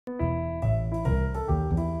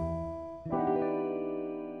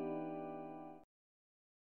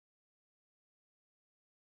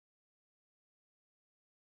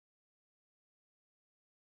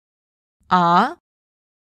А,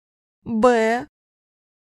 Б,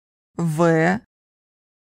 В,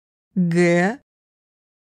 Г,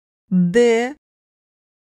 Д,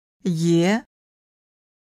 Е,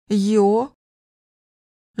 Ё,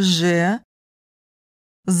 Ж,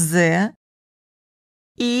 З,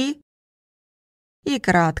 И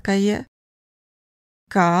краткое,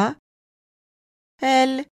 К,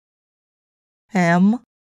 Л, М,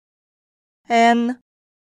 Н,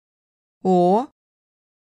 О,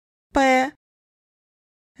 П,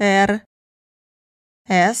 Р,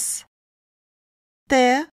 С,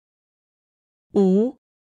 Т, У,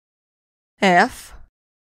 Ф,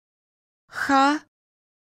 Х,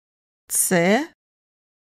 Ц,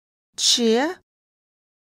 Ч,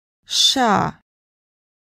 Ш,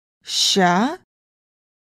 Щ,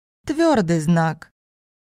 твердый знак,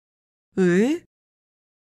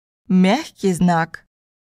 мягкий знак,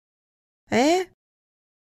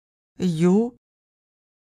 Ю,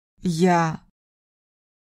 Я.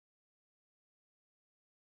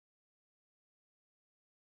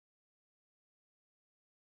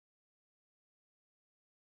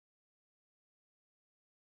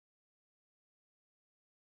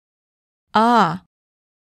 А,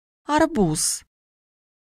 арбуз.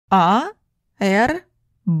 А, Р,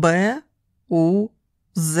 Б, У,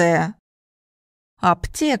 З.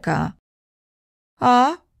 Аптека.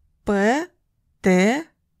 А, П, Т,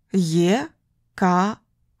 Е, К,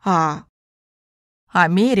 А.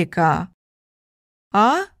 Америка.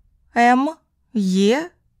 А, М,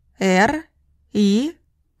 Е, Р, И,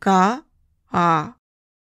 К, А.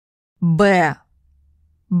 Б,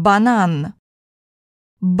 банан.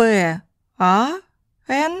 Б, А,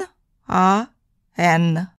 Н, А,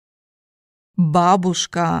 Н.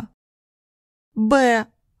 Бабушка. Б,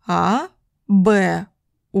 А, Б,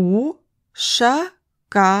 У, Ш,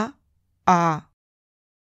 К, А.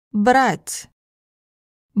 Брать.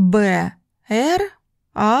 Б, Р,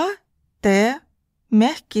 А, Т,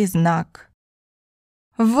 мягкий знак.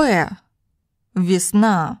 В,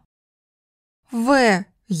 весна. В,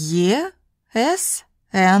 Е, С,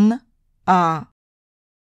 Н, А.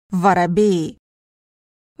 Воробей.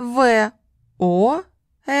 В, О,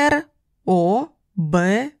 Р, О,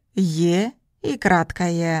 Б, Е и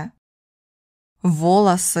краткое.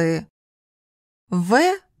 Волосы.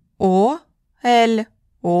 В, О, Л,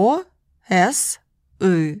 О, С,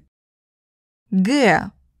 И.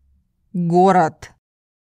 Г, город.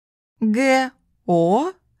 Г,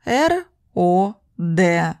 О, Р, О,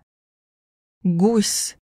 Д.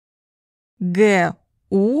 Гусь. Г,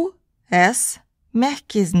 У, С,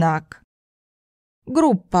 мягкий знак.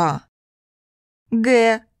 Группа.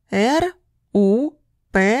 Г, Р, У,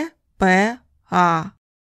 П, П, А.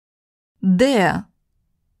 Д,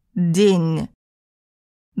 день.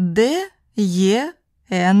 Д, Е,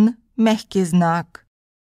 Н, мягкий знак.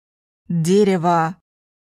 Дерево.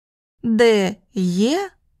 Д, Е,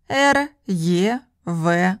 Р, Е,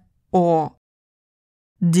 В, О.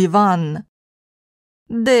 Диван.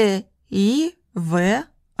 Д, И, В,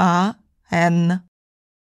 А, Н.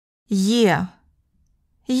 Е,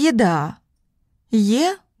 еда.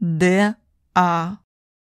 Е, Д, А.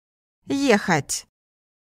 Ехать.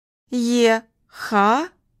 Е, Х,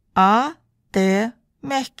 А, Т,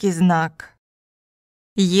 мягкий знак.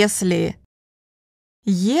 Если.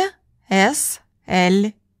 Е, С,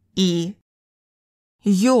 Л, И.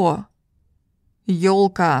 Ё,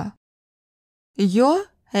 ёлка. Ё,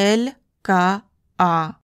 Л, К,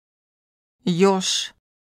 А. Ёж.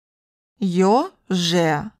 Ё,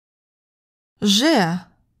 Ж. Ж,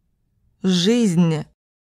 жизнь.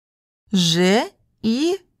 Ж,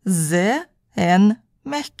 И, З, Н,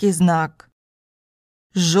 мягкий знак.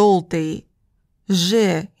 Желтый.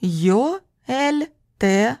 Ж, Ё, Л,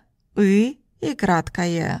 Т, И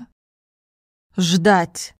краткое.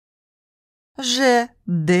 Ждать. Ж,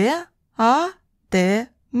 Д, А, Т,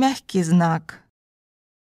 мягкий знак.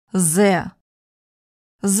 З.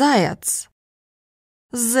 Заяц.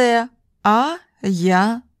 З, А,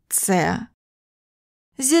 Я, Ц.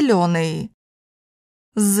 Зеленый.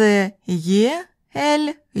 З, Е,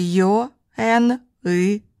 Л, Ё, Н,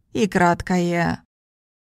 И краткое.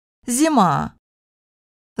 Зима.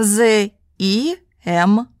 З, И,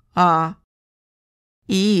 М, А.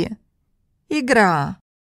 И. Игра.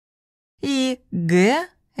 И, Г,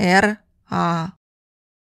 Р, А.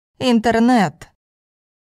 Интернет.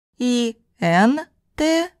 И, Н,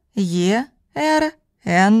 Т, Е, Р,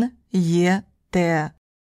 Н, Е, Т.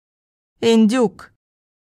 Индюк.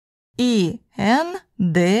 И, Н,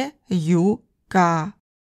 Д, Ю, К.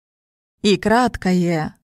 И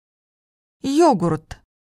краткое. Йогурт.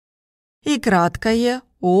 И краткое.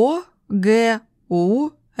 О, Г,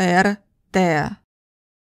 У, Р, Т.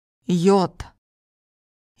 йод.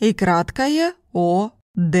 И краткое О,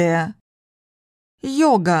 Д.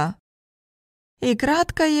 Йога. И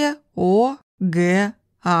краткое О, Г,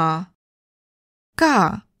 А.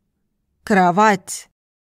 К. Кровать.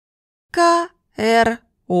 К, Р,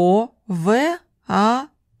 О, В, А,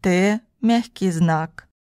 Т, мягкий знак.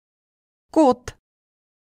 Кот.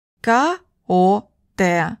 К, О,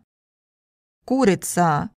 Т.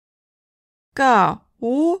 Курица. К,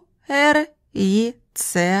 У, Р, И,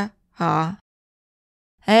 Ц, А.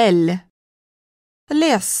 Л.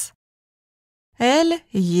 Лес. Л,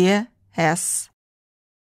 Е, С.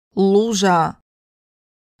 Лужа.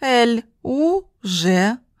 Л, У,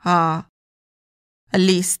 Ж, А.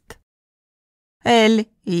 Лист. Л,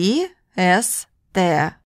 И, С,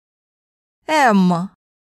 Т. М.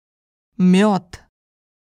 Мед.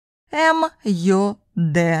 М, Ё,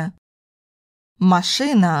 Д.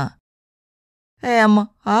 Машина. М,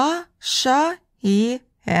 А, Ш, И,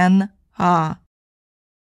 Н, А.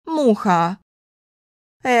 Муха.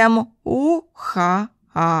 М, У, Х,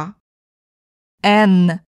 А.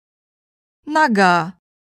 Н. Нога.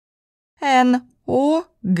 Н, О,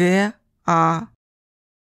 Г, А.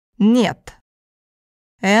 Нет.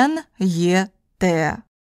 Н, Е, Т.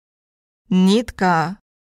 Нитка.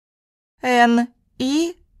 Н,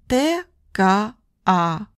 И, Т, К,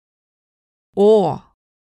 А. О.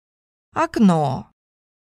 Окно.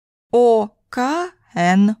 О, К,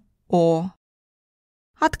 Н, О.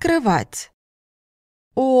 Открывать.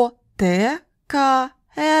 О, Т, К,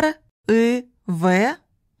 Р, И, В,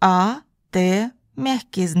 А, Т,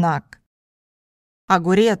 мягкий знак.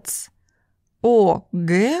 Огурец. О,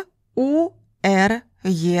 Г, У, Р,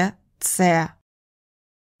 Е, Ц.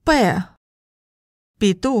 П.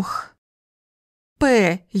 Петух.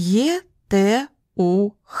 П, Е, Т,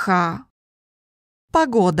 У, Х.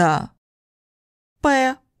 Погода.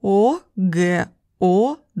 П, О, Г,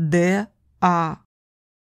 О, Д, А.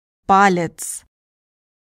 Палец.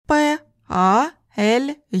 П, А,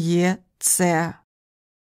 Л, Е, Ц.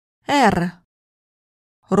 Р.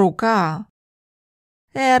 Рука.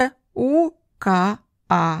 Р, У, К,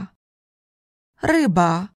 А.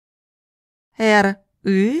 Рыба. Р,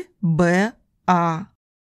 И, Б, А.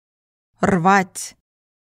 Рвать.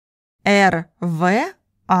 Р, В,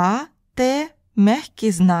 А, Т,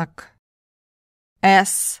 мягкий знак.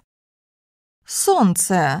 С.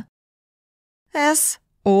 Солнце. С,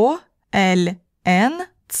 О, Л, Н,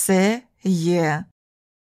 Ц, Е.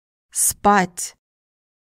 Спать.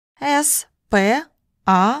 С, П,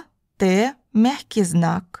 А, Т, мягкий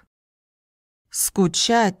знак.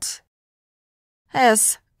 Скучать.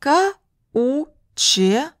 С, К, У,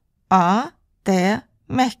 Ч, А, Т,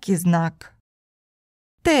 мягкий знак.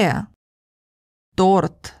 Т.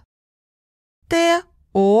 Торт. Т,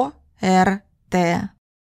 О, Р, Т.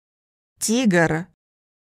 Тигр.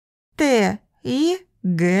 Т, И,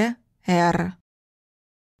 Г, Р.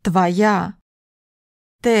 Твоя.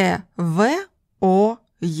 Т, В, О,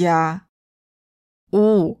 Я.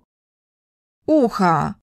 У.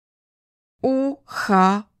 Ухо. У,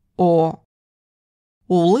 Х, О.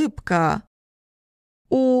 Улыбка.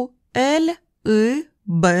 У, Л, И,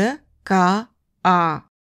 Б, К, А.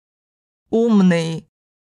 Умный.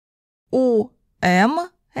 У, М,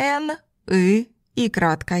 Н, И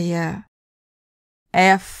краткое.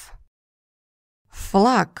 Ф.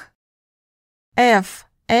 Флаг. Ф,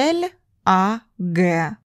 Л, А,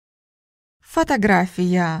 Г.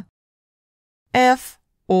 Фотография. Ф,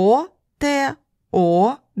 О, Т,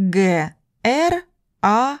 О, Г, Р,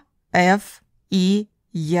 А, Ф, И,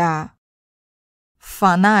 Я.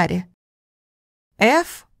 Фонарь.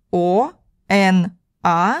 Ф, О, Н,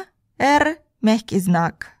 А, Р, мягкий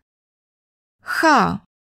знак. Х.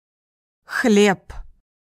 Хлеб.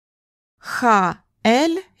 Х,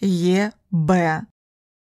 Л, Е, Б.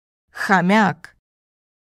 Хомяк.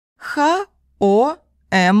 Х, О,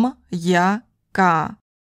 М, Я, К.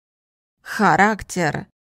 Характер.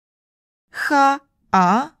 Х,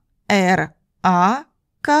 А, Р, А,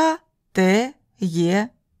 К, Т, Е,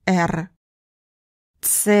 Р.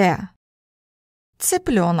 Ц.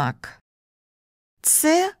 Цыпленок.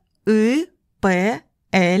 Ц, И, П,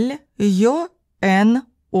 Л, Ё, Н,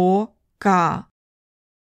 О, К.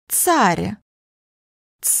 Царь.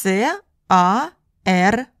 Ц, А,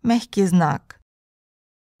 Р, мягкий знак.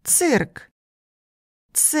 Цирк.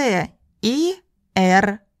 Ц, И,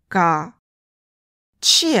 Р, К.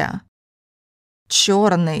 Че.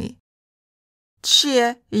 Черный.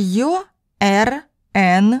 Ч, Ё, Р,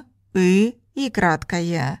 Н, И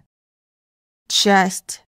краткое.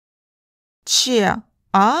 Часть. Ч,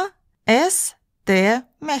 А, С, Т,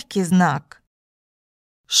 мягкий знак.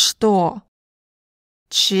 Что?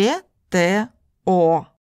 Ч, Т, О.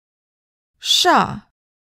 ша.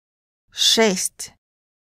 6.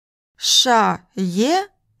 Ша є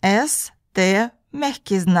с т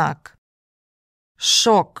м'який знак.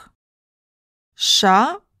 Шок.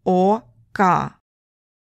 Ша о к.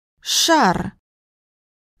 Шар.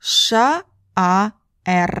 Ша а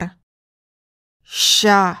р.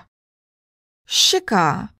 Ща.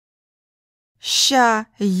 Щека. Ща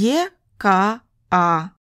є к а.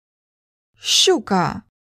 Щука.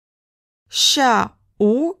 Ща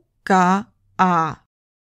у к а.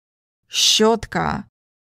 Щотка.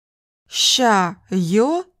 Ща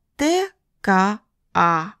ё т к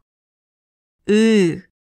а.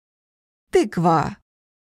 Тиква.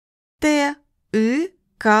 Т и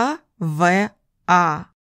к в а.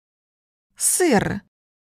 Сир.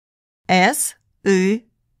 с и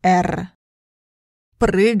р.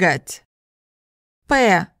 Прыгать.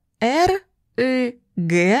 п р и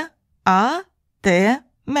г а т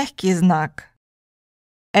мягкий знак.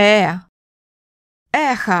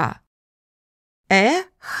 Эхо.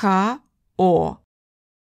 х о.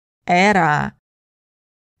 Эра.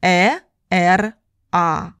 р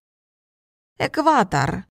а.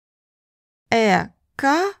 Экватор.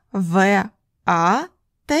 к в а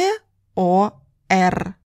т о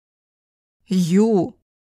р.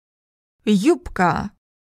 Юбка.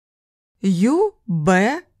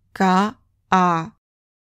 б к а.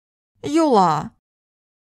 Юла.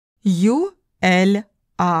 л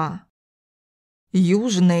а.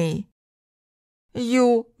 Южный.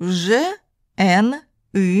 н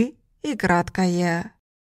и краткое.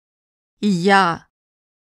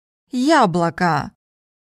 Яблоко.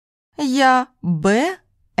 б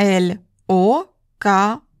л о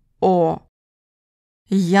к о.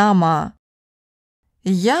 Яма.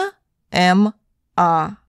 м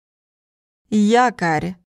а.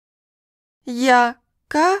 Якорь.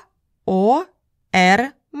 к о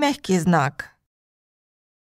р мягкий знак.